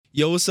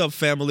Yo, what's up,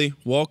 family?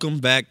 Welcome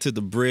back to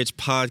the Bridge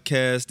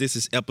Podcast. This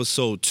is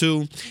episode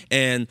 2.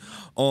 And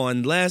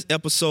on last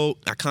episode,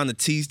 I kind of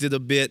teased it a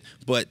bit,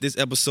 but this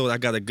episode, I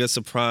got a good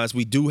surprise.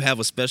 We do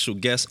have a special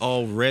guest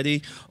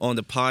already on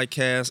the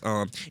podcast.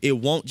 It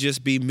won't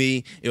just be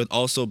me. It will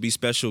also be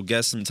special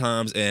guests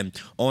sometimes. And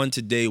on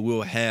today,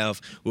 we'll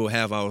have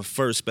our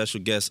first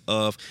special guest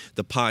of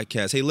the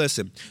podcast. Hey,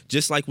 listen,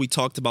 just like we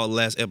talked about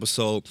last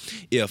episode,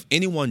 if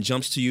anyone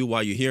jumps to you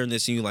while you're hearing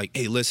this and you're like,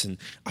 hey, listen,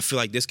 I feel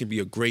like this can be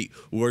a great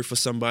word for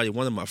somebody,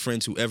 one of my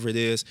friends, whoever it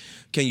is,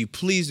 can you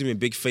please do me a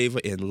big favor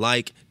and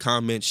like,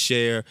 comment,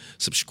 share,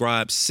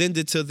 subscribe, send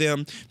it to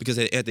them, because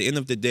at the end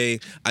of the day,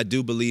 I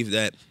do believe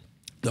that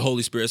the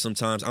Holy Spirit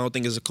sometimes, I don't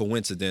think it's a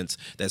coincidence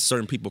that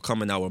certain people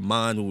come in our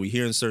mind when we're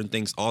hearing certain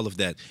things, all of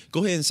that.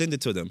 Go ahead and send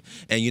it to them.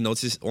 And, it's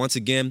just, once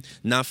again,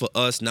 not for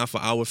us, not for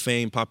our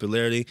fame,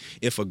 popularity.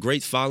 If a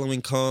great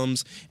following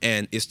comes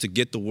and it's to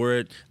get the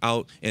word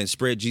out and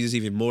spread Jesus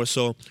even more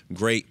so,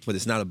 great, but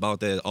it's not about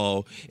that at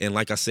all. And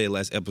like I said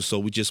last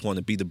episode, we just want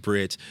to be the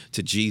bridge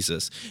to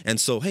Jesus. And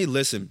so, hey,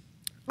 listen,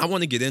 I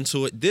want to get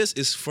into it. This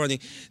is funny.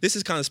 This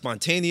is kind of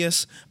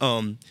spontaneous.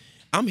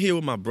 I'm here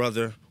with my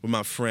brother, with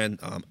my friend.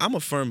 I'm a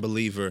firm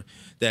believer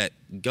that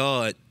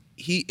God,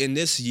 He, in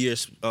this year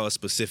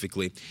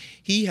specifically,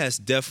 He has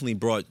definitely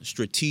brought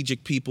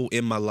strategic people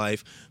in my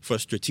life for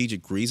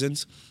strategic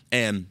reasons.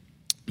 And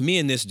me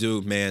and this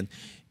dude, man,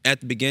 at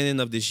the beginning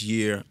of this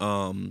year,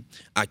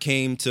 I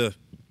came to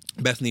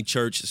Bethany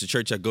Church. It's a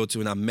church I go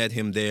to, and I met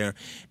him there.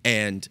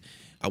 And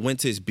I went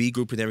to his B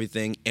group and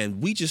everything,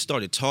 and we just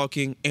started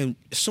talking. And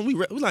so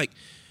we're like,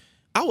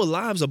 our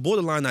lives are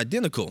borderline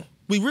identical.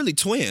 We really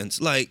twins.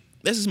 Like,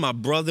 this is my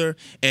brother,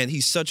 and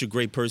he's such a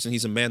great person.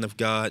 He's a man of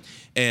God,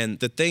 and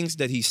the things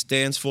that he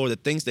stands for, the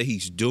things that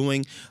he's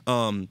doing,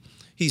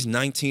 he's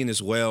 19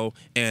 as well,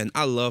 and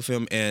I love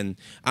him, and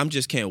I'm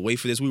just can't wait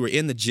for this. We were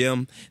in the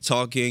gym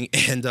talking,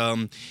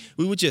 and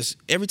we would just,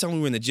 every time we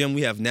were in the gym,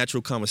 we have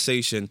natural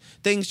conversation.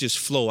 Things just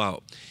flow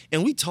out,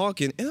 and we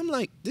talking, and I'm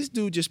like, this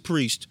dude just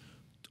preached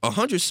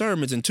 100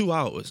 sermons in 2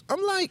 hours.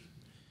 I'm like,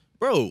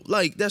 bro,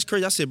 like, that's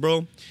crazy. I said,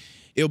 bro,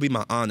 it'll be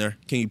my honor.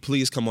 Can you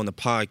please come on the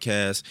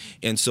podcast?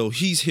 And so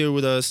he's here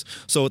with us.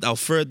 So without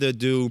further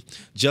ado,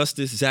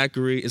 Justis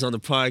Zachary is on the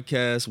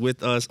podcast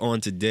with us on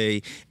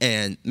today.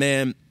 And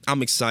man,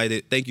 I'm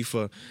excited. Thank you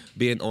for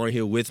being on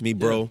here with me,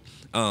 bro.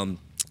 Yeah.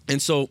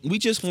 And so we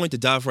just wanted to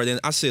dive right in.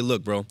 I said,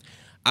 look, bro,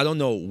 I don't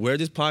know where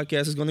this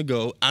podcast is going to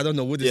go. I don't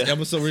know what this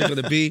episode is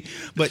going to be,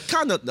 but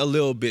kind of a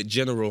little bit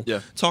general,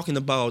 talking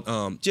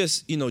about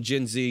just,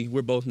 Gen Z.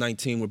 We're both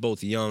 19. We're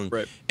both young.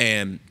 Right.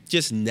 And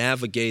just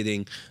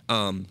navigating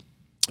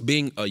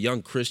being a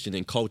young Christian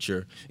in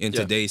culture in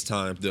today's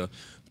time. The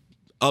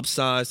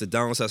upsides, the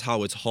downsides,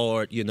 how it's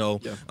hard,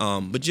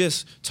 but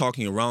just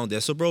talking around that.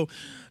 So, bro,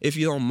 if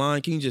you don't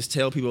mind, can you just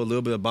tell people a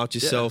little bit about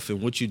yourself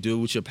and what you do,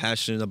 what you're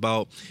passionate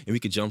about, and we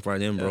could jump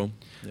right in, bro.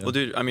 Yeah. Well,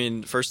 dude, I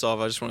mean, first off,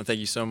 I just want to thank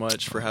you so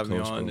much for having me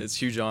on. Bro. It's a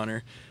huge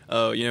honor.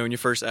 When you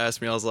first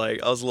asked me, I was a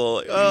little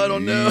like, oh, I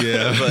don't know.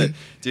 Yeah. But,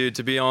 dude,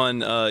 to be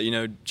on,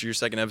 your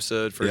second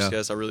episode, first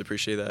guest, I really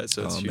appreciate that.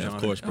 So it's a huge honor.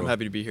 Of course, bro. I'm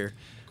happy to be here.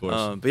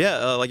 But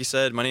like you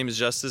said, my name is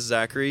Justis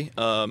Zachary.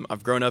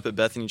 I've grown up at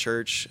Bethany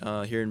Church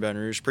here in Baton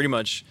Rouge pretty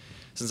much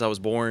since I was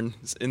born.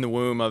 In the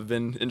womb, I've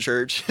been in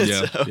church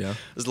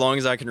as long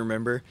as I can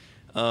remember.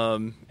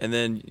 And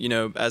then,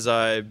 as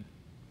I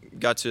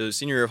got to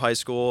senior year of high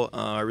school,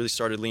 I really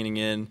started leaning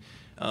in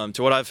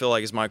to what I feel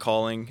like is my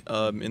calling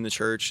in the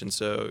church. And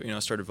so, I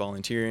started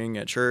volunteering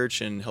at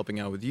church and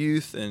helping out with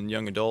youth and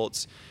young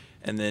adults.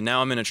 And then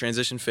now I'm in a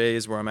transition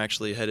phase where I'm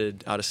actually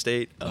headed out of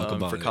state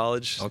for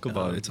college. Talk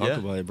about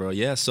it, bro.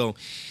 Yeah, so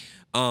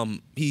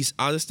he's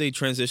out of state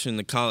transitioning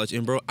to college.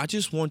 And, bro, I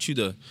just want you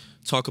to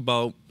talk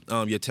about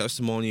your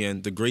testimony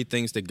and the great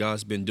things that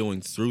God's been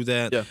doing through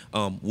that,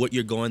 what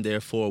you're going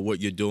there for, what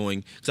you're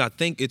doing. Because I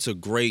think it's a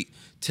great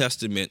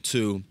testament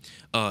to,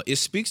 it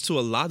speaks to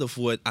a lot of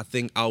what I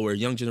think our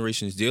young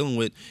generation is dealing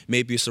with,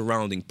 maybe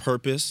surrounding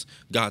purpose,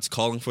 God's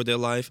calling for their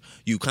life.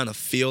 You kind of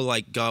feel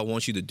like God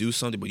wants you to do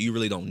something, but you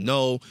really don't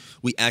know.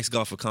 We ask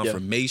God for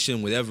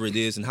confirmation, whatever it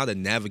is, and how to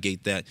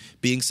navigate that,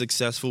 being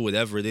successful,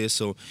 whatever it is.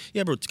 So,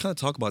 yeah, bro, kind of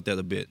talk about that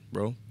a bit,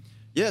 bro.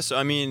 Yeah, so,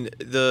 I mean,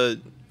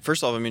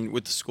 first off,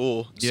 with the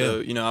school.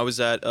 So, I was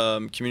at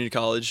community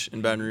college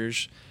in Baton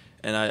Rouge,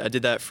 and I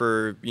did that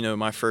for,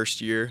 my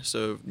first year.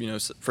 So,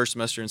 first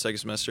semester and second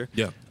semester.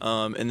 Yeah.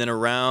 And then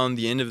around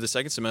the end of the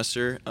second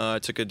semester, I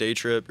took a day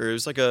trip, or it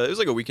was like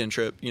a weekend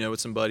trip, with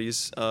some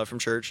buddies from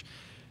church.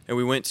 And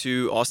we went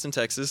to Austin,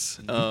 Texas.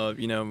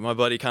 My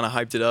buddy kind of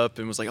hyped it up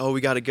and was like, oh,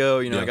 we got to go,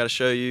 I got to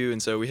show you.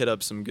 And so we hit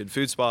up some good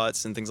food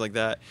spots and things like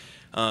that.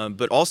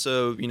 But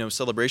also,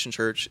 Celebration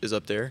Church is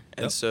up there.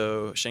 And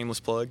so, shameless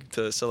plug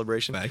to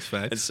Celebration. Facts.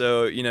 And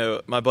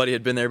so, my buddy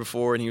had been there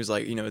before, and he was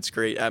like, it's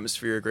great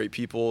atmosphere, great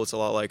people. It's a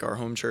lot like our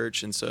home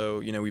church. And so,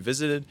 we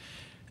visited.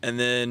 And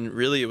then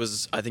really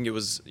I think it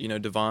was,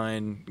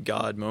 divine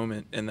God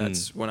moment. And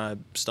that's when I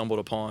stumbled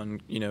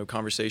upon,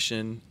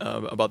 conversation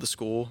about the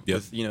school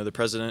with, the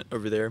president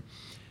over there.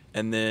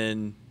 And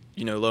then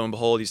lo and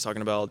behold, he's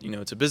talking about,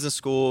 it's a business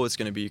school. It's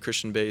going to be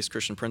Christian-based,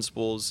 Christian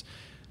principles,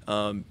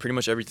 pretty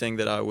much everything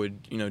that I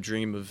would,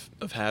 dream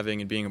of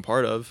having and being a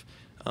part of.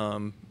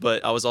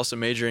 But I was also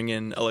majoring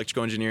in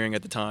electrical engineering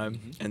at the time.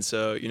 Mm-hmm. And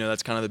so,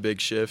 that's kind of the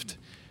big shift.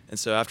 And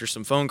so after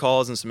some phone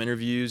calls and some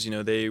interviews,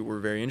 they were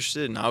very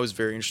interested, and I was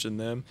very interested in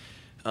them.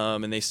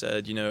 And they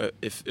said,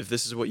 if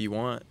this is what you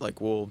want,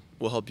 like we'll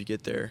help you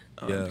get there,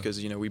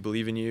 because we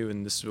believe in you,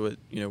 and this is what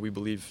we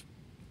believe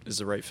is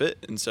the right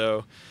fit. And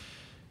so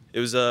it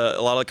was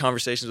a lot of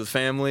conversations with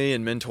family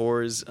and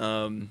mentors.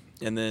 And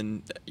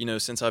then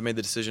since I made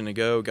the decision to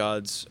go,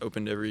 God's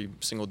opened every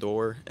single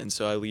door, and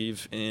so I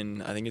leave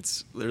in, I think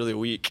it's literally a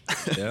week.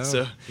 Yeah.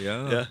 So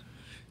yeah.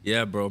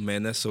 Yeah, bro,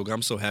 man,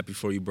 I'm so happy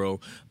for you, bro.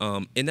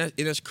 And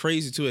that's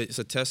crazy too. It's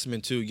a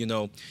testament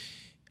to,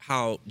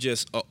 how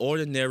just an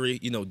ordinary,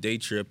 day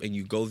trip, and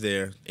you go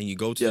there and you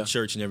go to the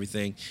church and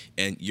everything,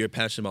 and you're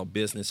passionate about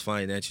business,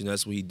 finance,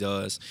 that's what he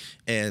does.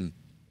 And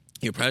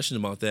you're passionate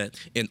about that.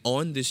 And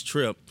on this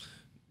trip,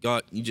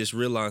 God, you just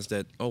realize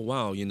that, oh,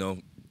 wow,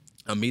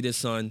 I meet his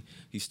son,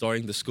 he's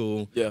starting the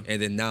school,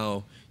 and then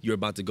now you're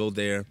about to go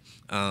there,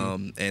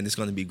 and it's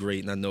going to be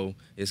great, and I know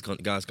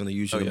God's going to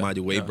use you in a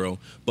mighty way, bro.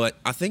 But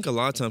I think a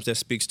lot of times that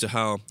speaks to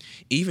how,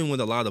 even with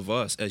a lot of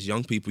us as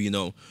young people,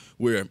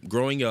 we're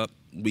growing up,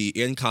 we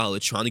in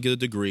college trying to get a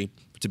degree,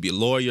 to be a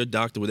lawyer,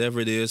 doctor, whatever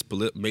it is,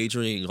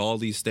 majoring in all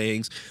these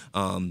things.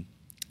 I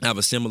have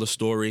a similar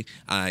story.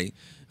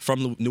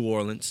 From New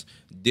Orleans,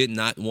 did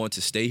not want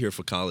to stay here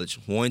for college,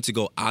 wanted to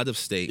go out of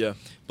state,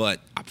 but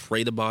I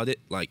prayed about it,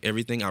 like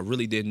everything. I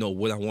really didn't know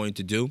what I wanted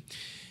to do,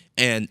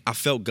 and I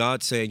felt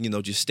God saying,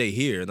 just stay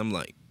here, and I'm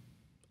like,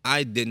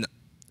 I didn't,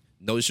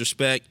 no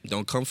disrespect,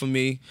 don't come for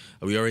me,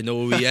 we already know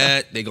where we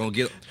at, they gonna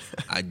get,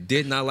 I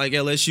did not like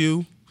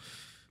LSU,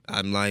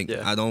 I'm like,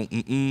 I don't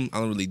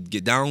really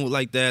get down with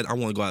like that, I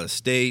want to go out of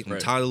state, I'm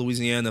tired of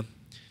Louisiana,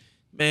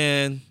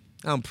 man,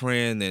 I'm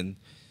praying, and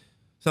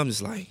so I'm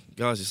just like,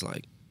 God's just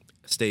like,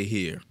 stay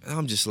here. And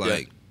I'm just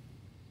like,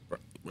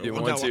 why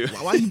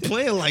are you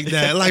playing like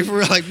that? Like, for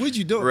real, like, what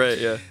you doing? Right,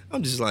 yeah.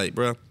 I'm just like,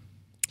 bro.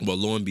 Well,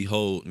 lo and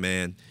behold,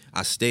 man,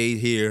 I stayed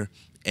here,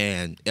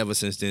 and ever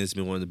since then, it's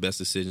been one of the best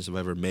decisions I've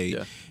ever made.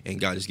 Yeah.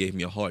 And God just gave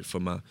me a heart for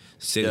my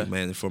city,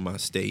 man, and for my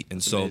state.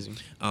 And so,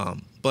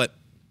 but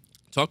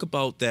talk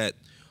about that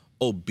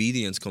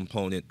obedience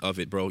component of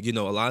it, bro. A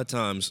lot of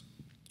times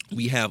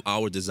we have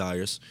our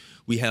desires,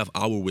 we have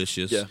our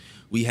wishes. Yeah.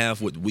 We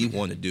have what we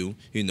want to do.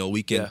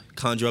 We can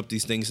conjure up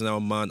these things in our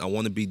mind. I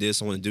want to be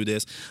this. I want to do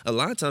this. A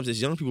lot of times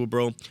as young people,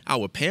 bro,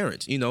 our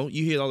parents, you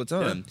hear it all the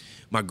time. Yeah.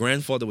 My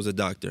grandfather was a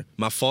doctor.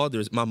 My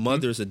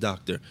mother is a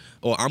doctor.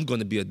 Or I'm going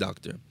to be a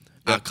doctor.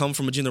 Yeah. I come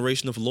from a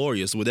generation of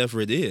lawyers,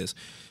 whatever it is.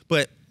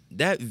 But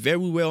that very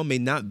well may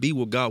not be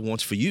what God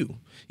wants for you.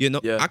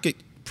 I could,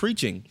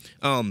 preaching,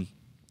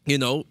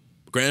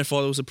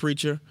 grandfather was a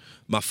preacher.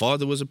 My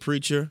father was a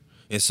preacher.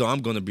 And so I'm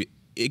going to be,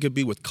 it could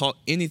be with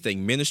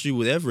anything, ministry,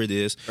 whatever it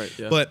is. Right,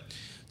 yeah. But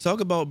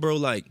talk about, bro,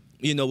 like,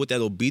 with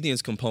that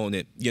obedience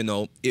component,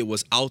 it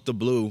was out the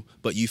blue,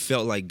 but you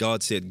felt like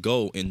God said,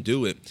 go and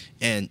do it.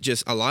 And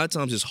just a lot of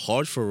times it's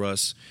hard for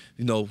us,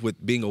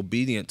 with being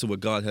obedient to what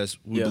God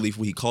believe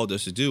what he called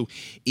us to do,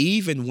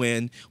 even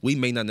when we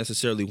may not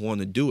necessarily want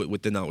to do it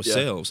within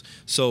ourselves. Yeah.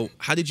 So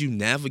how did you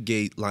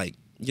navigate, like,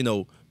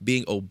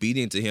 being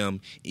obedient to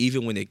him,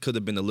 even when it could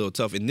have been a little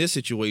tough? In this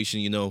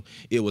situation,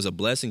 it was a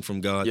blessing from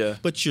God. Yeah.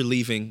 But you're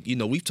leaving,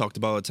 we've talked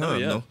about all the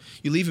time,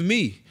 you're leaving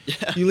me.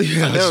 Yeah. You're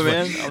leaving, I know,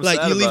 man. I'm like,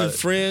 you're leaving it.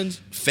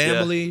 Friends,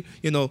 family,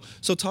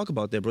 So talk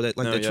about that, bro,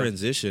 that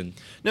transition.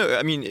 No,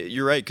 I mean,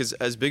 you're right, because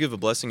as big of a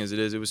blessing as it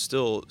is, it was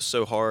still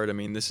so hard. I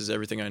mean, this is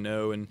everything I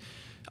know, and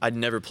I'd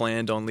never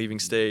planned on leaving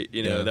state.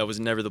 That was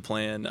never the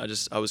plan.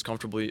 I was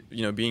comfortably,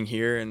 being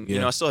here, and,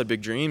 I still had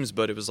big dreams,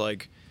 but it was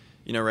like,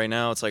 right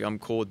now it's like I'm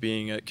cool with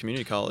being at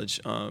community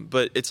college.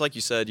 But it's like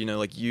you said,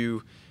 like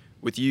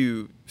with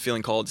you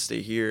feeling called to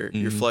stay here,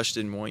 your flesh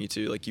didn't want you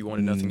to, like you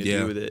wanted nothing to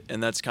do with it.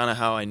 And that's kind of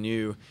how I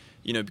knew,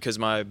 because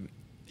I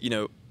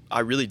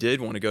really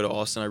did want to go to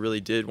Austin. I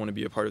really did want to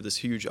be a part of this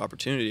huge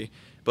opportunity,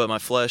 but my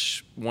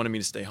flesh wanted me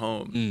to stay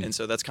home. And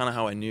so that's kind of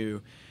how I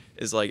knew,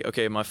 is like,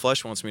 okay, my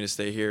flesh wants me to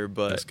stay here,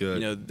 but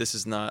this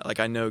is not,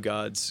 like, I know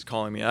God's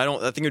calling me. I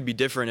think it would be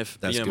different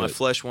if, my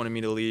flesh wanted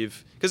me to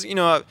leave. Because,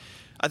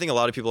 I think a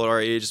lot of people at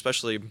our age,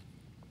 especially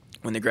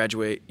when they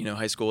graduate,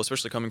 high school,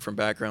 especially coming from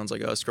backgrounds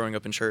like us, growing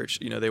up in church,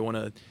 they want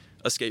to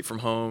escape from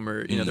home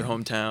or, their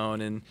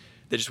hometown, and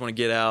they just want to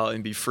get out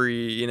and be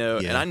free,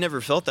 and I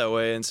never felt that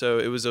way. And so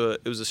it was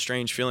a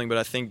strange feeling, but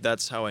I think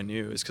that's how I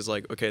knew, is because,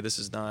 like, okay, this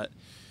is not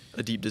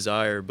a deep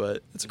desire,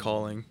 but it's a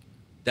calling.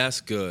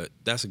 That's good.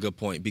 That's a good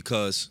point,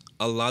 because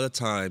a lot of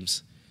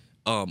times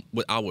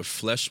what our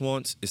flesh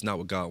wants is not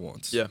what God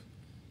wants. Yeah.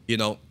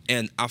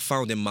 And I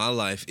found in my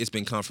life, it's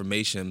been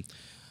confirmation.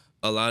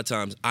 A lot of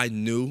times I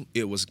knew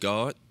it was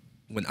God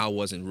when I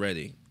wasn't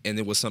ready, and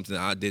it was something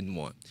that I didn't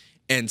want.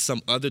 And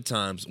some other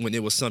times when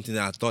it was something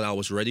that I thought I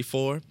was ready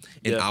for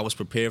and I was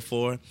prepared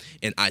for,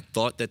 and I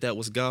thought that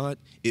was God,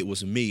 it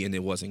was me and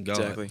it wasn't God.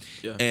 Exactly.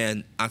 Yeah.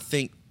 And I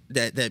think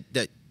that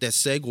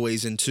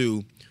segues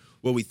into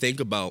where we think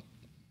about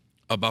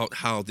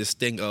how this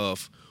thing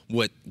of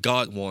what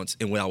God wants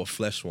and what our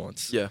flesh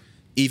wants. Yeah.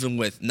 Even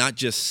with not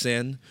just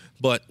sin,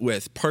 but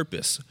with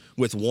purpose,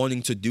 with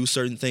wanting to do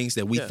certain things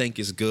that we think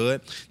is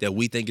good, that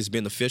we think is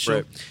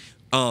beneficial.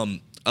 Right.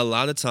 A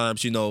lot of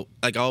times,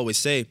 like I always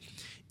say,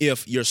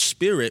 if your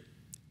spirit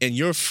and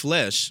your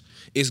flesh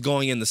is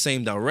going in the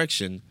same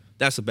direction,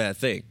 that's a bad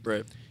thing.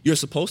 Right. You're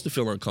supposed to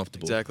feel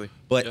uncomfortable. Exactly.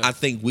 But I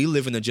think we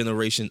live in a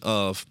generation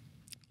of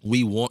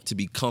we want to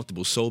be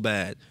comfortable so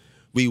bad.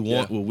 We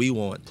want what we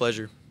want.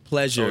 Pleasure.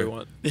 That's all we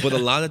want. But a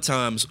lot of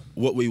times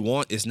what we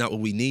want is not what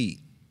we need.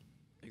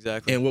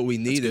 Exactly. And what we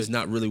need is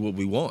not really what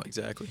we want.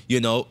 Exactly.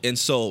 And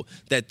so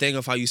that thing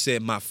of how you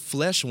said my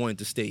flesh wanted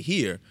to stay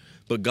here,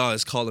 but God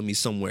is calling me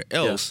somewhere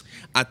else.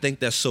 Yeah. I think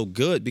that's so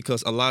good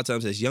because a lot of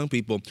times as young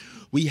people,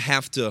 we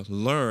have to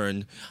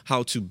learn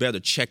how to better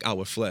check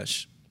our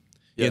flesh.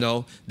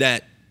 Yeah.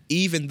 That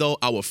even though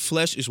our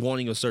flesh is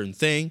wanting a certain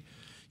thing,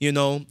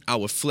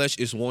 our flesh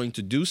is wanting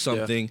to do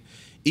something. Yeah.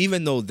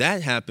 Even though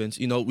that happens,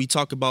 we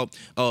talked about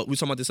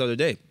this other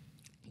day,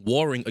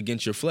 warring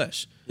against your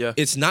flesh. Yeah.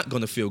 It's not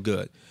going to feel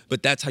good,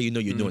 but that's how you know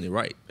you're doing it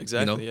right.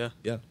 Exactly.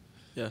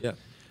 Yeah.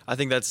 I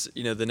think that's,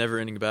 the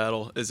never-ending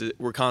battle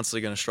we're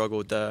constantly going to struggle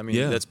with that. I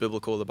mean, that's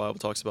biblical. The Bible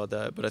talks about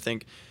that. But I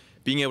think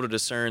being able to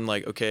discern,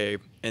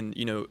 and,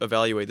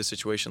 evaluate the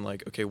situation,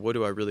 okay, what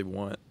do I really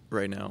want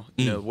right now?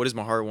 What does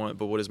my heart want,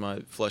 but what does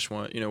my flesh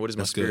want? What does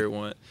my spirit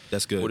want?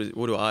 That's good.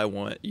 What do I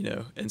want,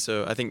 And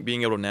so I think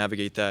being able to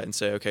navigate that and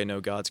say, okay, no,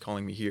 God's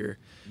calling me here.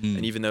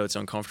 And even though it's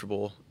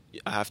uncomfortable,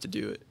 I have to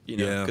do it,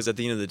 because at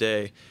the end of the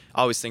day,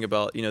 I always think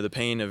about, the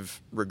pain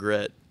of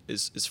regret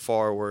is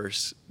far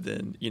worse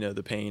than,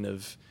 the pain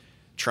of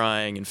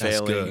trying and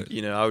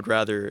failing. I would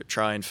rather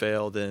try and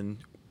fail than,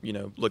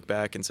 look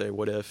back and say,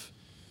 what if?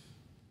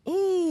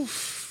 Ooh,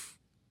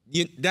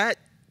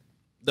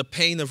 the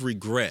pain of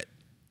regret.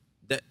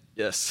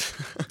 Yes.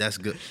 That's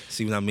good.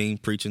 See what I mean?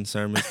 Preaching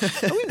sermons.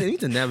 We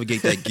need to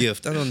navigate that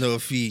gift. I don't know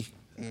if he.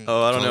 I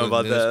don't know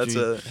about that. That's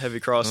a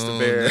heavy cross to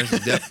bear.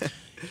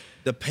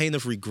 The pain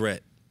of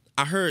regret.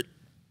 I heard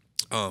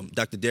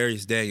Dr.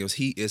 Darius Daniels.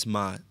 He is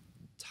my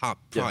top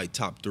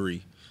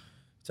 3.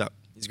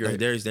 He's great.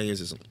 Darius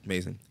Daniels is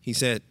amazing. He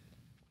said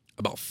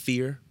about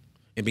fear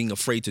and being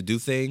afraid to do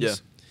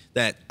things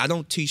that I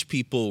don't teach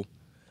people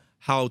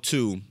how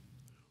to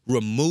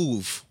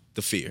remove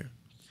the fear.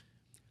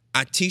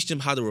 I teach them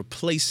how to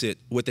replace it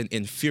with an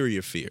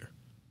inferior fear.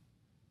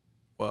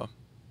 Wow.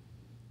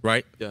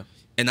 Right? Yeah.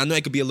 And I know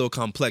it could be a little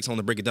complex. I want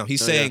to break it down.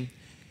 He's saying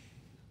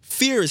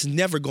fear is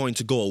never going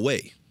to go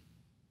away.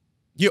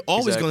 You're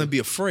always going to be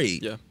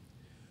afraid. Yeah.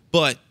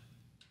 But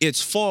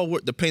it's far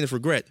worse, the pain of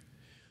regret.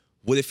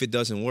 What if it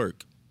doesn't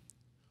work?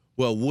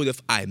 Well, what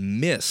if I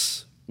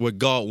miss what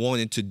God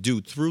wanted to do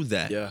through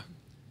that? Yeah.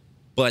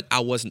 But I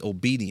wasn't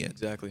obedient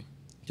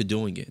to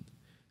doing it.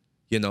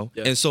 Yeah.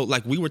 And so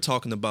like we were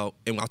talking about,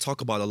 and I'll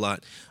talk about a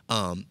lot,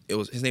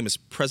 his name is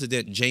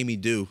President Jamie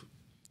Dew.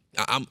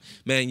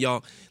 Man,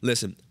 y'all,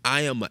 listen,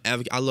 I am an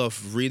advocate. I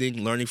love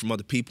reading, learning from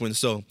other people. And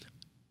so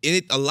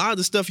a lot of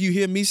the stuff you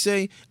hear me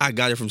say, I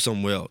got it from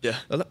somewhere else. Yeah.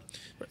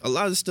 A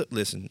lot of the stuff,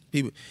 listen,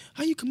 people,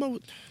 how you come up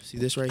with, see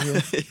this right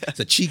here? It's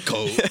a cheat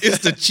code. It's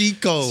the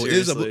cheat code.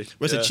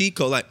 It's a cheat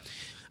code. Like,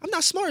 I'm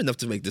not smart enough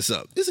to make this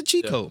up. It's a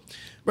cheat code.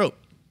 Bro,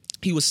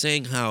 he was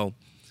saying how,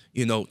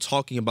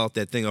 talking about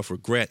that thing of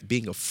regret,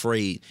 being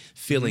afraid,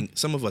 feeling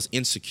some of us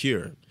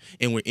insecure,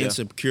 and we're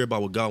insecure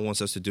about what God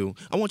wants us to do.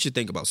 I want you to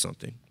think about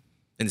something.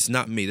 And it's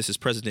not me. This is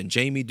President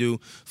Jamie Dew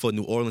for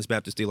New Orleans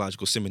Baptist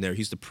Theological Seminary.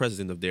 He's the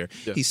president of there.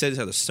 Yeah. He said this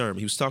at a sermon.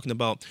 He was talking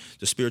about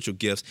the spiritual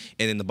gifts.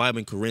 And in the Bible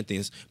in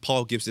Corinthians,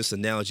 Paul gives this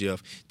analogy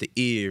of the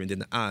ear and then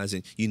the eyes.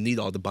 And you need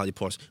all the body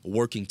parts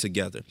working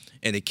together.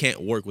 And they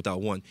can't work without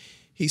one.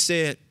 He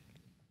said,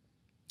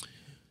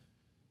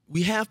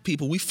 we have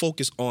people, we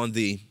focus on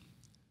the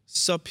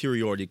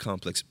superiority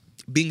complex,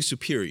 being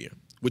superior,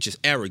 which is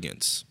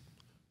arrogance,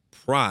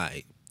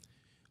 pride,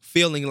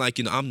 feeling like,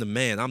 I'm the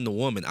man, I'm the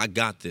woman, I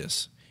got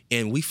this.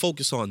 And we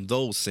focus on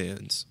those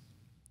sins.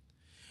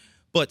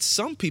 But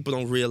some people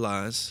don't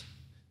realize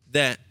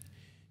that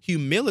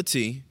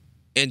humility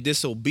and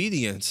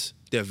disobedience,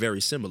 they're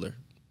very similar.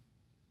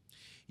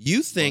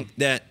 You think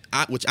that,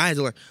 which I had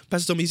to learn,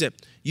 Pastor told me, he said,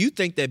 you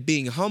think that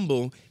being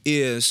humble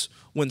is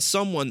when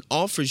someone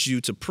offers you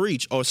to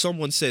preach or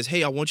someone says,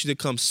 hey, I want you to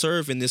come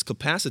serve in this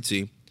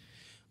capacity.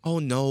 Oh,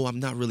 no, I'm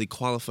not really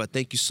qualified.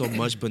 Thank you so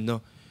much, but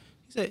no.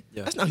 He said,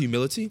 that's not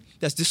humility.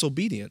 That's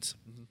disobedience.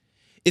 Mm-hmm.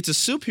 It's a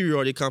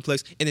superiority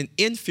complex and an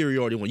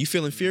inferiority one. You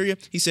feel inferior?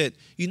 He said,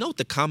 you know what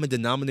the common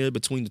denominator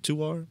between the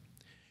two are?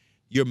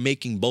 You're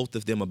making both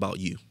of them about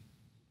you.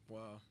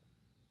 Wow.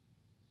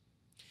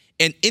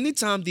 And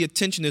anytime the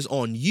attention is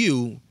on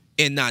you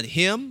and not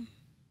him,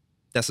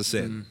 that's a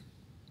sin. Mm.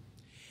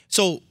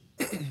 So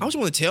I just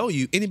want to tell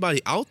you,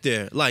 anybody out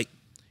there, like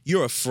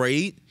you're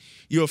afraid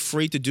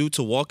to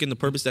walk in the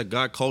purpose that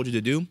God called you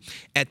to do.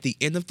 At the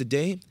end of the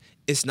day,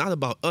 it's not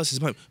about us. It's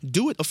about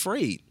do it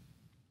afraid.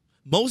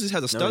 Moses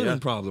has a stuttering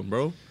problem,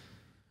 bro.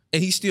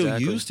 And he still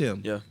used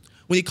him. Yeah.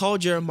 When he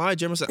called Jeremiah,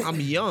 Jeremiah said, I'm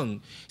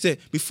young. He said,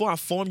 before I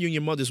formed you in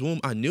your mother's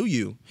womb, I knew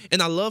you.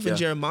 And I love in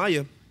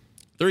Jeremiah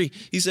 3,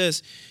 he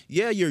says,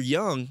 yeah, you're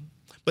young,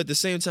 but at the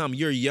same time,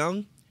 you're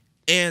young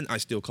and I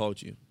still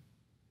called you.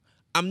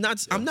 I'm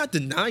not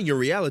denying your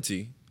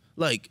reality.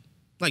 Like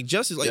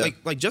Justis,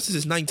 like Justis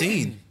is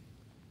 19.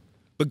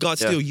 But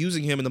God's still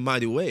using him in a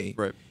mighty way.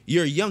 Right.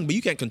 You're young, but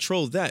you can't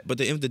control that. But at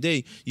the end of the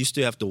day, you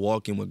still have to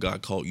walk in what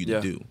God called you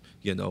to do.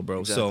 You know, bro.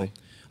 Exactly. So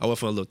I went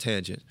for a little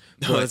tangent.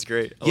 No, that's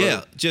great.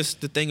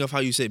 Just the thing of how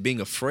you say being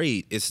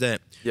afraid is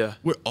that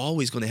we're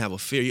always going to have a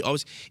fear.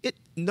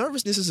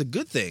 Nervousness is a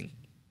good thing.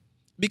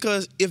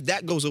 Because if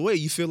that goes away,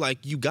 you feel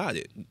like you got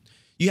it.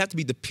 You have to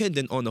be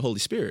dependent on the Holy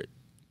Spirit.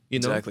 You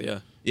know? Exactly, yeah.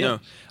 You know,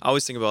 I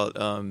always think about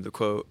the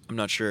quote, I'm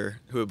not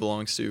sure who it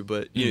belongs to,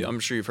 but I'm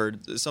sure you've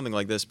heard something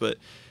like this, but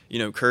you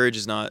know, courage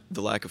is not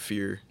the lack of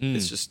fear.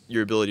 It's just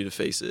your ability to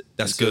face it.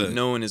 That's good. So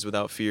no one is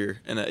without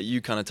fear. And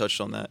you kind of touched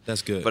on that.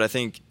 That's good. But I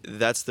think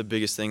that's the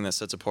biggest thing that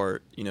sets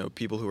apart, you know,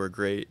 people who are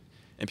great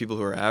and people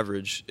who are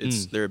average.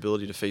 It's their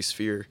ability to face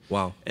fear.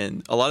 Wow.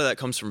 And a lot of that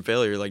comes from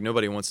failure. Like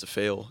nobody wants to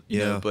fail, you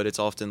know, but it's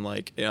often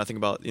like, I think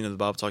about, you know, the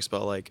Bible talks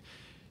about like,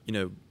 you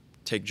know,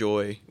 take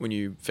joy when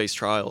you face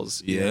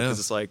trials. You know, because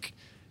it's like,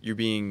 you're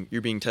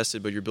being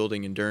tested, but you're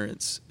building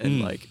endurance. And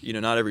like, you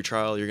know, not every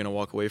trial you're going to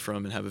walk away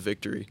from and have a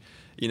victory.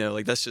 You know,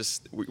 like that's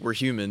just, we're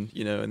human,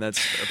 you know, and that's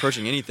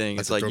approaching anything.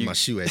 It's like throw my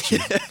shoe at you.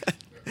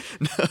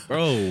 No,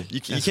 bro,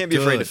 you can't be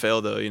afraid to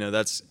fail though. You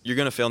know, you're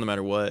going to fail no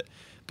matter what,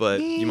 but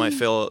you might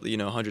fail, you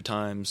know, 100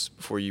 times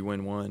before you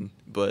win one,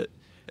 but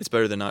it's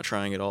better than not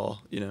trying at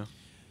all, you know?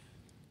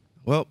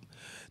 Well,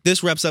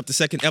 this wraps up the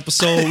second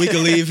episode. We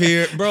can leave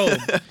here. Bro,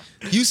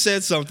 you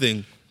said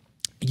something.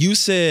 You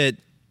said,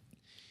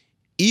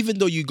 even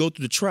though you go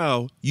through the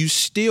trial, you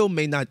still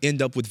may not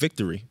end up with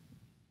victory.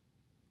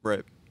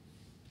 Right.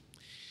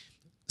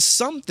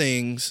 Some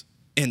things,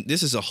 and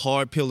this is a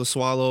hard pill to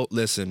swallow,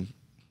 listen,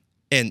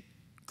 and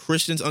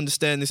Christians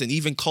understand this, and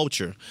even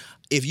culture.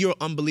 If you're an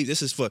unbeliever,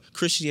 this is for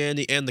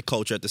Christianity and the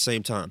culture at the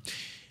same time.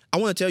 I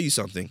want to tell you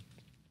something.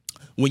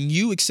 When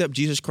you accept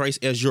Jesus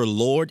Christ as your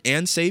Lord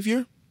and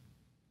Savior,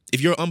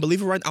 if you're an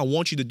unbeliever right now, I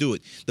want you to do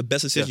it. The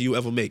best decision you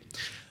ever make.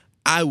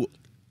 I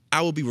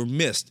will be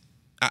remiss.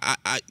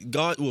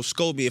 God will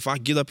scold me if I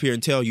get up here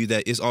and tell you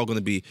that it's all going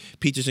to be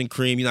peaches and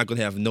cream. You're not going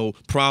to have no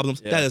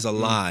problems. That is a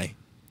lie.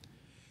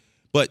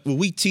 But what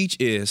we teach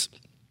is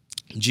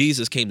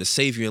Jesus came to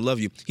save you and love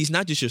you. He's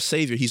not just your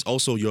Savior. He's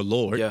also your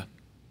Lord. Yeah.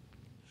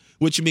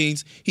 Which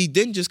means he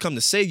didn't just come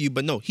to save you,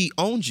 but no, he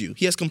owns you.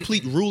 He has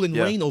complete rule and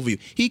reign over you.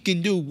 He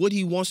can do what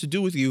he wants to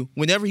do with you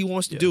whenever he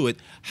wants to do it,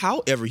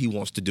 however he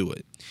wants to do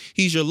it.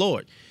 He's your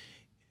Lord.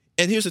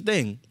 And here's the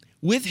thing.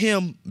 With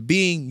him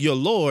being your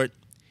Lord,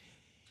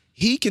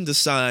 he can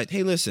decide,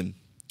 hey, listen,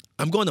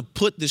 I'm going to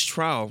put this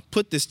trial,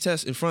 put this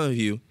test in front of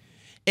you,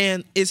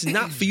 and it's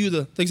not for you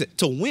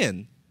to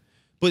win,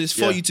 but it's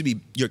for you to be,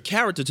 your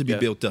character to be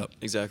built up.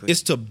 Exactly.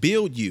 It's to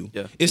build you.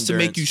 Yeah. It's endurance. To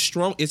make you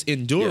strong. It's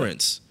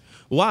endurance. Yeah.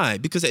 Why?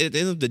 Because at the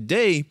end of the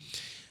day,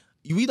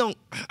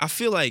 I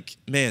feel like,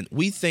 man,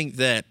 we think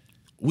that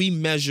we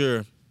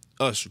measure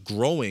us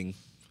growing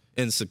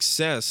in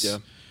success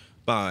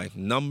by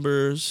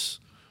numbers,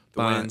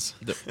 by wins.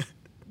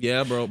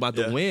 By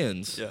the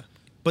wins. Yeah.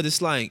 But it's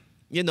like,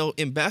 you know,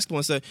 in basketball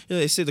and stuff, you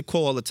know, they say the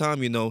quote all the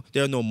time, you know,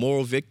 there are no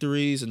moral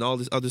victories and all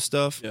this other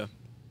stuff. Yeah.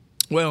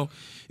 Well,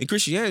 in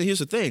Christianity, here's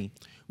the thing.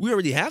 We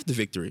already have the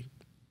victory.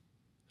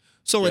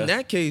 So in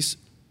that case,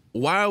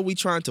 why are we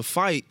trying to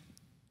fight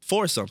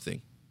for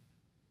something?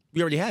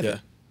 We already have it.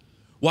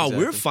 While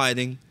we're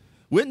fighting,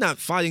 we're not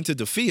fighting to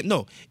defeat him.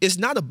 No, it's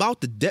not about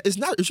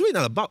it's really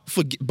not about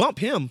bump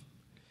him.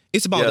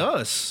 It's about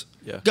us.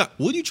 Yeah. God,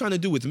 what are you trying to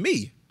do with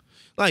me?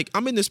 Like,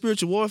 I'm in the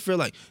spiritual warfare.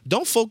 Like,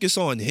 don't focus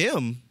on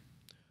him.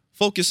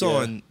 Focus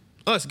on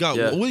us. God,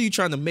 what are you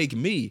trying to make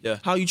me? Yeah.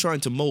 How are you trying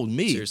to mold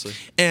me? Seriously.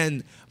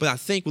 But I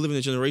think we live in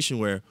a generation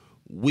where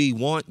we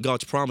want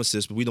God's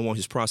promises, but we don't want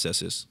his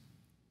processes.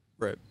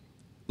 Right.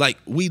 Like,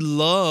 we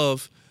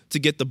love to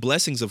get the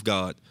blessings of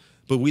God,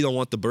 but we don't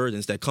want the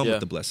burdens that come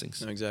with the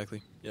blessings. No,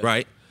 exactly. Yeah.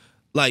 Right?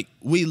 Like,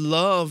 we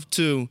love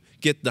to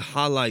get the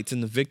highlights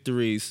and the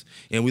victories,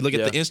 and we look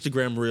at the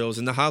Instagram reels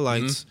and the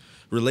highlights,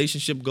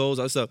 relationship goals,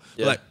 all that stuff.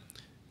 Yeah. Like,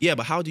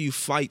 but how do you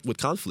fight with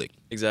conflict?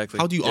 Exactly.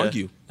 How do you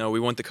argue? No, we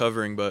want the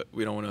covering, but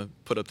we don't want to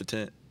put up the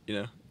tent, you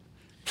know?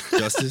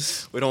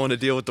 Justice. We don't want to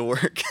deal with the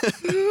work.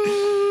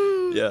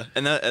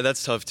 And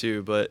that's tough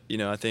too, but, you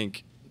know, I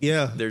think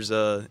there's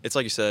it's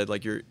like you said,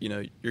 like you're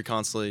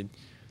constantly,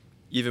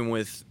 even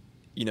with,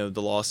 you know,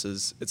 the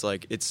losses, it's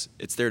like it's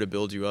there to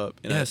build you up.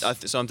 And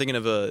so I'm thinking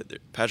of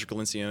Patrick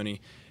Lencioni.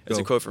 It's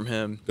a quote from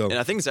him, and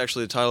I think it's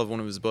actually the title of one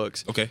of his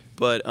books. Okay,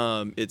 but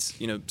it's,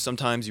 you know,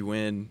 sometimes you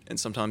win and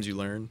sometimes you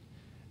learn,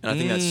 and I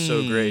think that's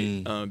so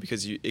great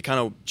because it kind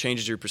of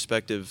changes your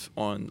perspective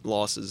on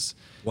losses.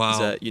 Wow, is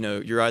that, you know,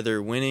 you're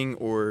either winning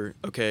or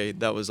okay,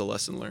 that was a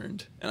lesson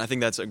learned, and I think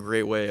that's a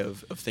great way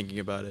of thinking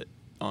about it.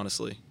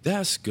 Honestly,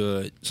 that's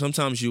good.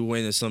 Sometimes you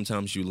win and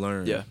sometimes you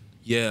learn.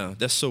 Yeah,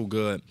 that's so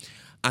good.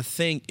 I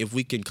think if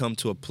we can come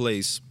to a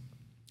place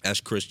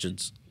as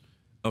Christians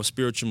of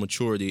spiritual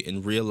maturity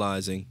and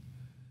realizing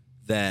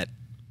that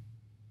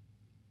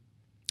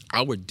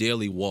our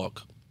daily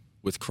walk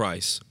with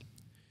Christ.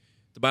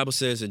 The Bible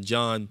says in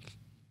John,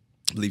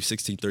 I believe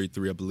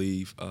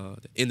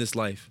 16:33, in this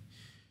life,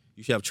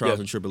 you shall have trials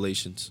and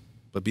tribulations,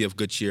 but be of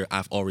good cheer.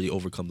 I've already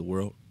overcome the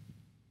world.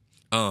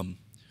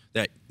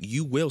 That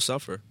you will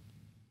suffer.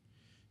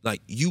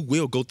 Like, you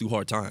will go through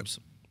hard times.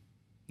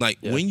 Like,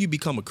 when you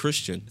become a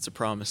Christian, it's a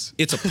promise.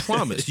 It's a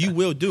promise. You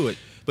will do it.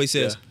 But he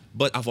says,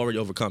 but I've already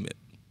overcome it.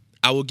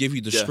 I will give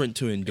you the strength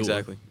to endure.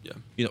 Exactly. Yeah.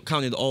 You know,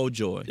 count it all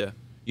joy. Yeah.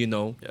 You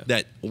know,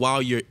 that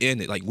while you're in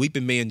it, like,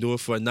 weeping may endure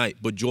for a night,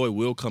 but joy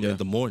will come in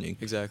the morning.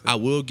 Exactly. I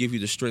will give you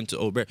the strength to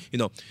obey. You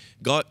know,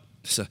 God,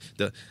 so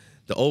the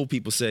old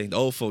people say, the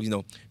old folks, you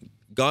know,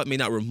 God may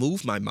not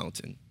remove my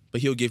mountain,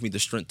 but he'll give me the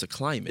strength to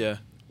climb it. Yeah.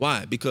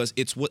 Why? Because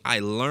it's what I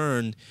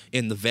learned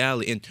in the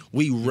valley. And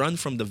we run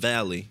from the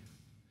valley,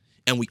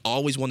 and we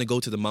always want to go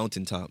to the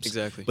mountaintops.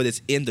 Exactly. But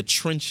it's in the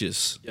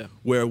trenches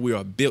where we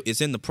are built. It's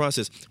in the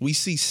process. We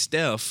see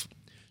Steph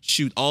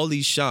shoot all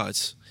these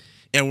shots,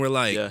 and we're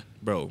like,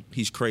 bro,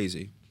 he's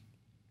crazy.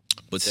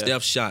 But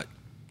Steph's shot,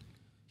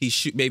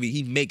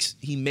 he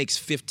makes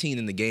 15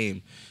 in the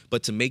game,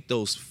 but to make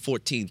those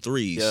 14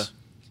 threes,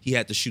 he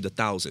had to shoot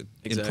 1,000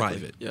 in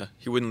private. Yeah,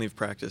 he wouldn't leave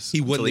practice.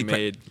 He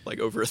made like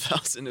over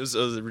 1,000. It was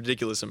a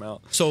ridiculous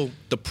amount. So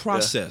the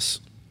process,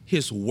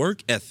 his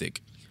work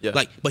ethic,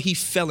 but he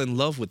fell in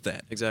love with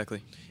that.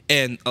 Exactly.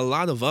 And a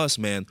lot of us,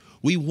 man,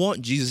 we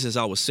want Jesus as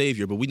our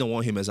Savior, but we don't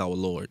want him as our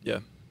Lord. Yeah.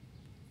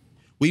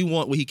 We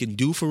want what he can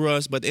do for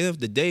us, but at the end of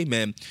the day,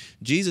 man,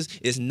 Jesus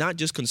is not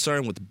just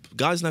concerned with,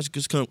 God is not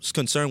just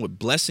concerned with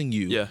blessing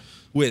you,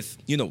 with,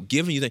 you know,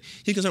 giving you things.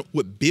 He's concerned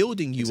with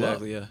building you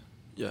up. Exactly,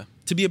 yeah.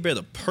 To be a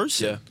better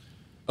person,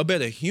 a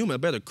better human, a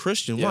better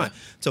Christian. Why?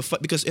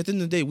 Because at the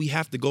end of the day, we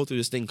have to go through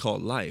this thing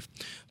called life.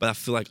 But I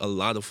feel like a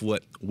lot of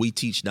what we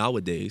teach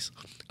nowadays,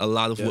 a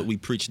lot of what we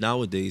preach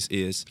nowadays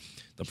is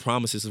the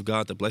promises of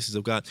God, the blessings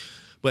of God.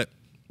 But,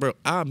 bro,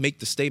 I make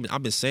the statement,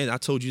 I've been saying, I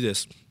told you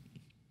this.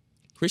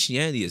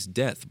 Christianity is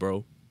death,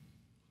 bro.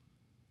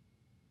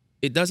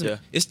 It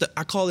doesn't,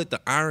 I call it the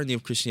irony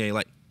of Christianity.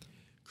 Like,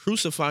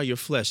 crucify your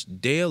flesh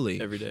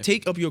daily. Every day.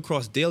 Take up your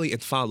cross daily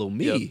and follow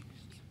me.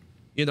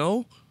 You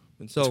know?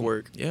 And so, it's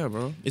work. Yeah,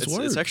 bro. It's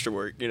work. It's extra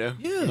work, you know?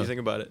 Yeah. When you think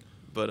about it.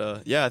 But,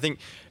 I think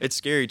it's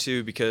scary,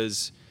 too,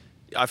 because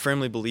I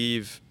firmly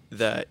believe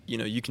that, you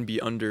know, you can be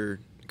under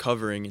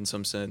covering in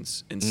some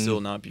sense and still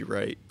not be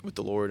right with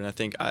the Lord. And I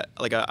think I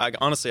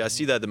honestly, I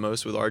see that the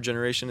most with our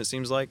generation, it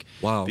seems like.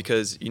 Wow.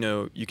 Because, you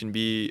know, you can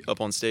be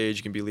up on stage,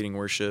 you can be leading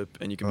worship,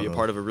 and you can be a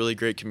part of a really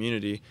great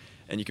community,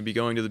 and you can be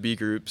going to the B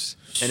groups.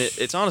 And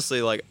it's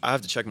honestly like, I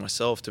have to check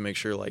myself to make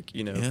sure, like,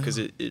 you know, because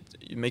it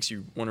makes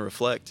you want to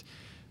reflect.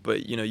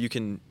 But, you know, you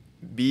can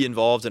be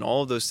involved in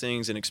all of those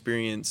things and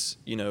experience,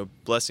 you know,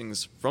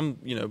 blessings from,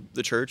 you know,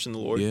 the church and the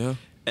Lord. Yeah.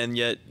 And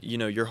yet, you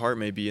know, your heart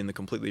may be in the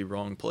completely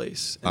wrong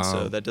place. And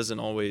so that doesn't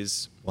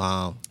always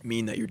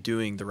mean that you're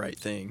doing the right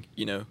thing,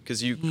 you know,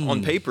 because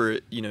on paper,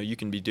 you know, you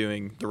can be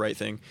doing the right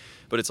thing,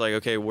 but it's like,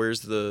 okay,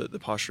 where's the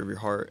posture of your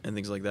heart and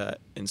things like that.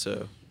 And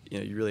so, you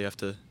know, you really have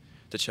to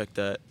check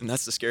that. And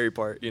that's the scary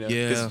part, you know,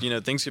 because, you know,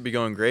 things could be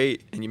going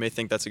great and you may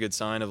think that's a good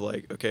sign of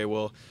like, okay,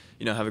 well,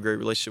 you know, I have a great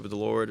relationship with the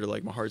Lord, or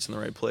like my heart's in the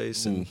right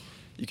place. And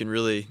you can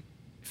really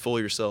fool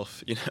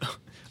yourself, you know.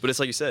 But it's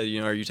like you said,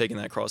 you know, are you taking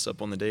that cross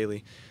up on the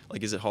daily?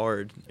 Like, is it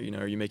hard? You know,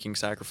 are you making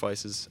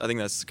sacrifices? I think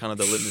that's kind of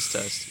the litmus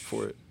test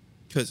for it.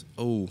 Because,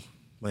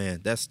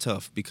 man, that's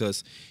tough,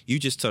 because you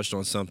just touched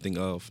on something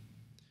of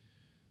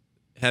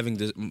having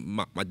this.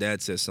 My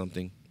dad says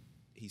something.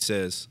 He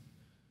says,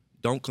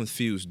 don't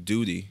confuse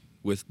duty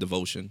with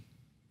devotion.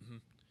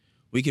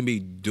 We can be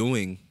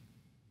doing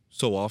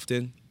so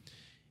often,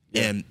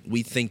 and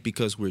we think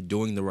because we're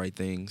doing the right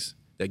things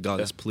that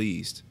God is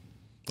pleased.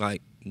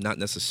 Like, not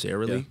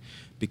necessarily,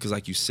 because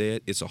like you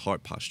said, it's a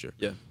heart posture.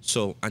 Yeah.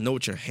 So I know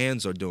what your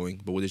hands are doing,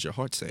 but what is your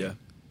heart saying? Yeah.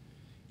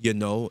 You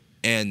know,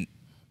 and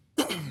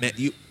man,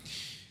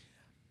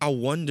 I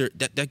wonder,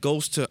 that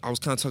goes to, I was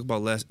kind of talking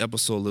about last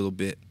episode a little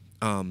bit,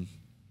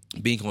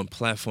 being on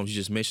platforms, you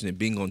just mentioned it,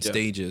 being on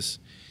stages.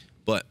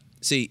 But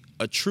see,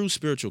 a true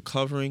spiritual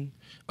covering,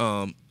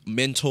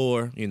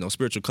 mentor, you know,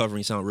 spiritual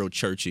covering sound real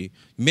churchy.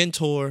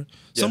 Mentor,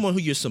 someone who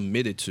you're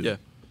submitted to. Yeah.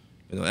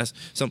 You know, that's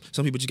some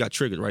people just got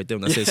triggered right there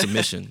when I said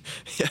submission.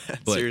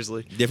 But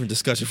seriously. Different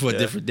discussion for a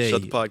different day.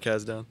 Shut the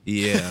podcast down.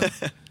 Yeah.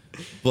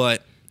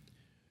 But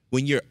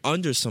when you're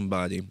under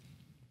somebody,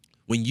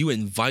 when you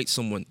invite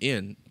someone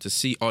in to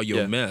see all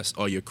your mess,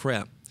 all your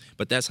crap,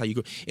 but that's how you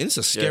go. And it's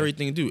a scary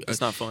thing to do. It's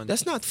not fun.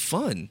 That's not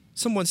fun.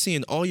 Someone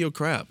seeing all your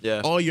crap,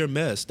 all your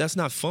mess, that's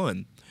not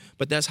fun.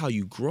 But that's how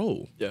you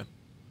grow. Yeah.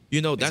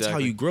 You know, that's how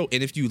you grow.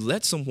 And if you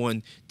let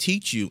someone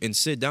teach you and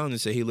sit down and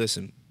say, hey,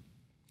 listen,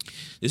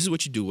 this is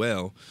what you do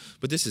well,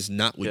 but this is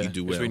not what you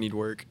do well. We need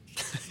work.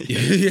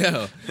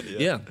 Yeah.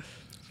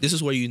 This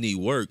is where you need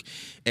work.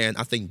 And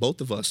I think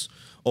both of us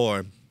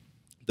are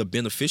the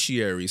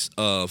beneficiaries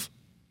of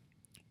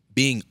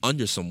being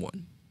under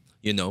someone.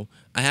 You know,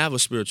 I have a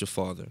spiritual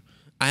father.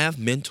 I have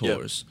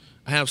mentors.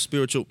 I have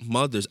spiritual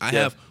mothers. I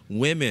have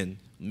women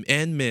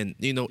and men,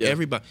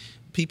 everybody,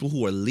 people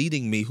who are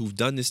leading me, who've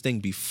done this thing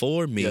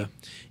before me. Yeah.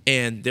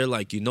 And they're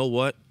like, you know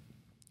what?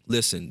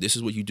 Listen, this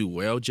is what you do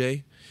well,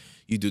 Jay.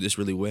 You do this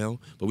really well,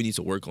 but we need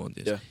to work on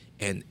this. Yeah.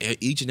 And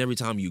each and every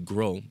time you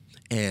grow,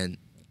 and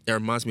it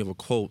reminds me of a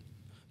quote.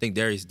 I think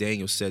Darius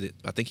Daniels said it.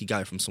 I think he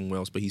got it from somewhere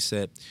else, but he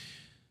said,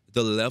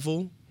 the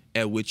level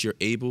at which you're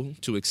able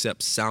to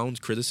accept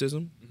sound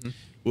criticism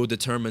will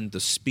determine the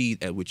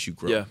speed at which you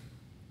grow. Yeah.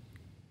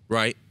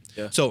 Right?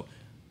 Yeah. So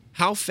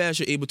how fast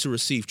you're able to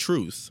receive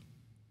truth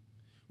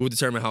will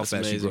determine how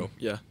fast you grow.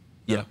 Yeah.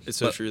 Yeah. It's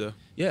so true though.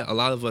 Yeah. A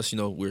lot of us,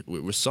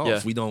 we're soft.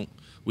 Yeah.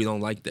 We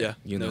don't like that.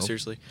 Yeah. No,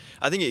 seriously.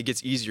 I think it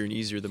gets easier and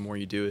easier the more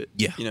you do it.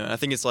 Yeah. I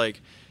think it's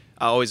like,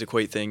 I always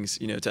equate things,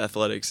 to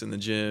athletics and the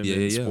gym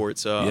and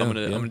sports. So I'm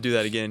gonna do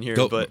that again here.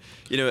 But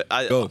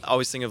I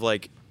always think of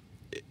like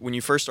when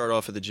you first start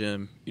off at the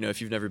gym. If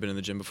you've never been in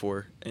the gym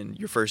before and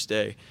your first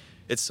day,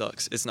 it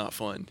sucks. It's not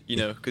fun.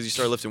 Because you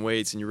start lifting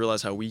weights and you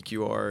realize how weak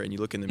you are, and you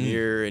look in the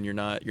mirror and you're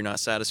not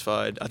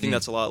satisfied. I think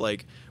that's a lot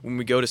like when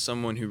we go to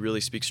someone who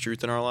really speaks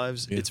truth in our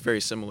lives. It's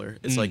very similar.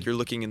 It's like you're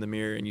looking in the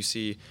mirror and you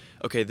see,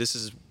 okay, this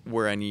is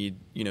where I need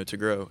to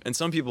grow. And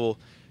some people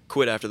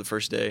quit after the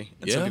first day,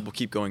 and some people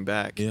keep going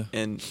back. Yeah.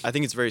 And I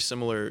think it's very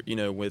similar,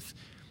 with,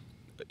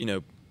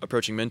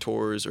 approaching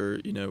mentors or,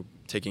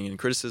 taking in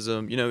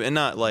criticism, and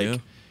not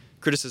like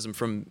criticism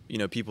from,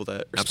 people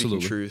that are speaking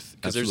truth,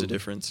 because there's a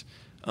difference.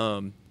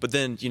 But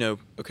then,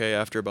 okay,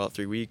 after about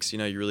 3 weeks,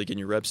 you're really getting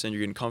your reps in, you're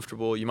getting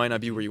comfortable. You might not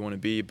be where you want to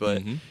be,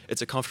 but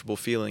it's a comfortable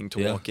feeling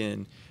to walk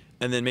in.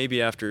 And then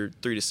maybe after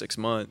 3 to 6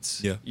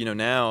 months,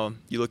 now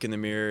you look in the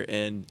mirror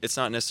and it's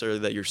not necessarily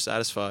that you're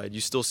satisfied.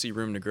 You still see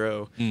room to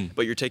grow,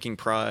 but you're taking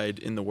pride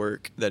in the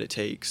work that it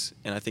takes.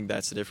 And I think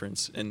that's the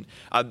difference. And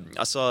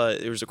I saw,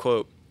 there was a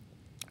quote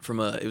from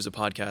it was a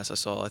podcast I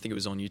saw, I think it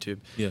was on YouTube.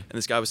 Yeah. And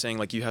this guy was saying,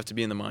 like, you have to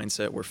be in the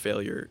mindset where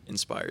failure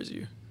inspires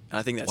you. And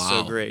I think that's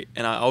so great.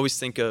 And I always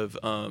think of,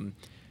 I'm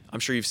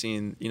sure you've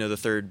seen, the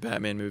third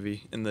Batman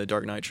movie in the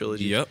Dark Knight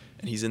trilogy. Yep.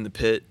 And he's in the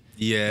pit.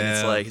 Yeah. And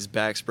it's like his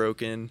back's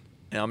broken.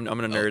 And I'm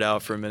going to nerd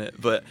out for a minute,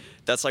 but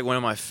that's like one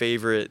of my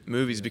favorite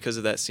movies because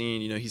of that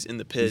scene. He's in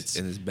the pits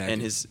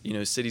and his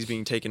city's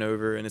being taken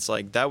over, and it's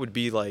like that would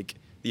be like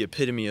the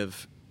epitome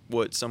of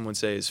what some would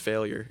say is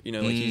failure.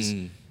 Like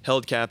he's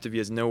held captive, he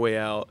has no way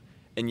out,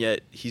 and yet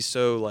he's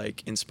so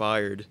like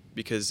inspired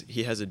because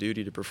he has a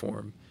duty to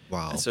perform.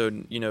 Wow. And so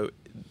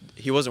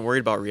he wasn't worried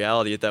about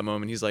reality at that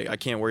moment. He's like, I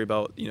can't worry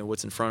about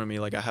what's in front of me.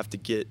 Like I have to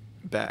get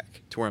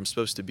back to where I'm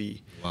supposed to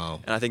be. Wow.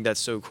 And I think that's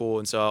so cool.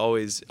 And so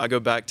I go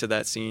back to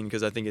that scene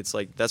because I think it's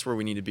like that's where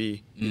we need to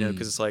be,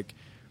 because it's like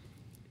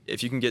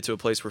if you can get to a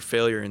place where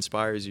failure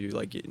inspires you,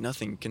 like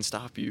nothing can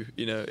stop you.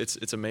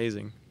 It's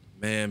amazing.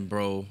 Man,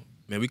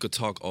 we could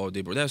talk all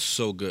day, bro. That's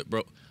so good,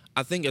 bro.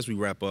 I think as we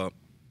wrap up,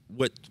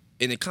 and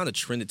it kind of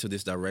trended to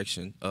this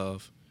direction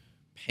of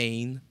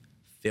pain,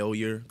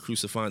 failure,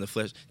 crucifying the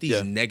flesh,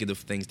 these negative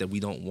things that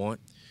we don't want.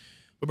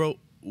 But bro,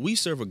 we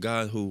serve a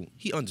God who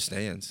he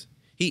understands.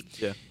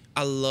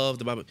 I love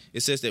the Bible.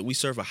 It says that we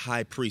serve a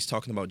high priest,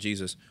 talking about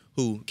Jesus,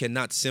 he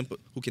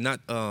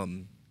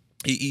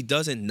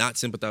doesn't not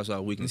sympathize with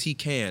our weakness. He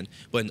can,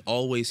 but in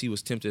all ways he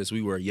was tempted as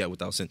we were, yet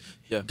without sin.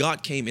 Yeah.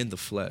 God came in the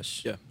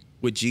flesh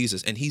with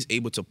Jesus, and he's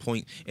able to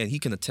point, and he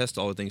can attest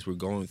to all the things we're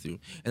going through.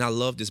 And I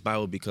love this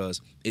Bible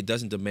because it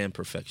doesn't demand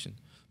perfection,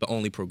 but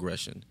only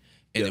progression.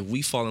 And if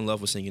we fall in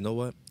love with saying, you know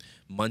what,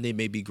 Monday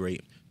may be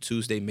great,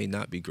 Tuesday may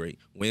not be great,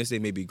 Wednesday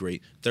may be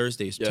great,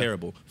 Thursday is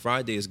terrible,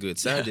 Friday is good,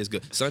 Saturday is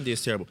good, Sunday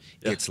is terrible.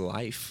 It's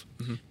life.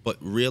 But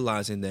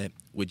realizing that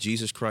with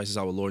Jesus Christ as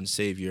our Lord and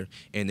Savior,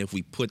 and if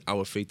we put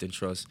our faith and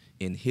trust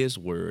in his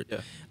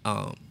word,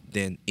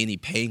 then any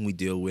pain we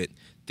deal with,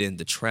 then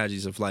the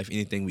tragedies of life,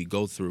 anything we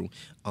go through,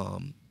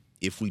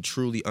 if we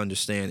truly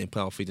understand and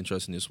put our faith and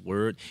trust in his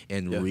word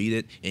and read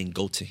it and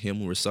go to him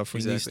when we're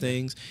suffering these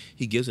things,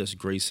 he gives us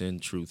grace and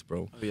truth,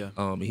 bro.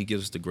 And he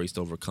gives us the grace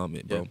to overcome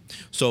it, bro.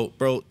 So,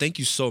 bro, thank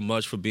you so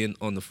much for being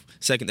on the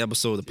second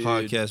episode of the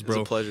podcast, bro.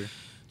 It's a pleasure.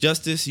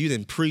 Justis, you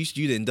done preached,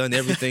 you done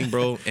everything,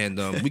 bro, and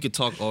we could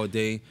talk all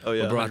day. Oh,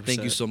 yeah, but bro, 100%. I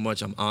thank you so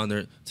much. I'm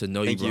honored to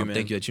know you, bro.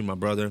 Thank you that you're my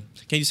brother.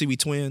 Can you see we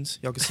twins?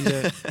 Y'all can see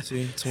that?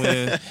 See,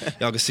 twin.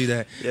 Y'all can see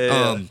that.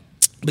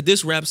 But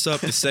this wraps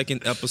up the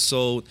second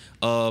episode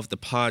of the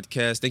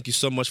podcast. Thank you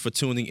so much for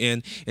tuning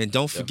in. And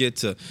don't forget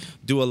to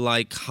do a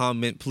like,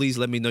 comment. Please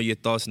let me know your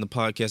thoughts on the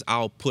podcast.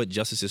 I'll put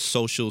Justis's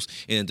socials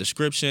in the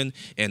description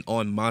and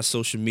on my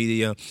social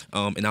media.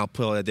 And I'll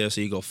put all that there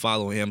so you go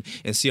follow him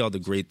and see all the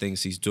great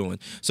things he's doing.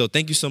 So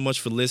thank you so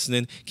much for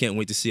listening. Can't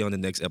wait to see you on the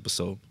next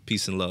episode.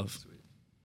 Peace and love.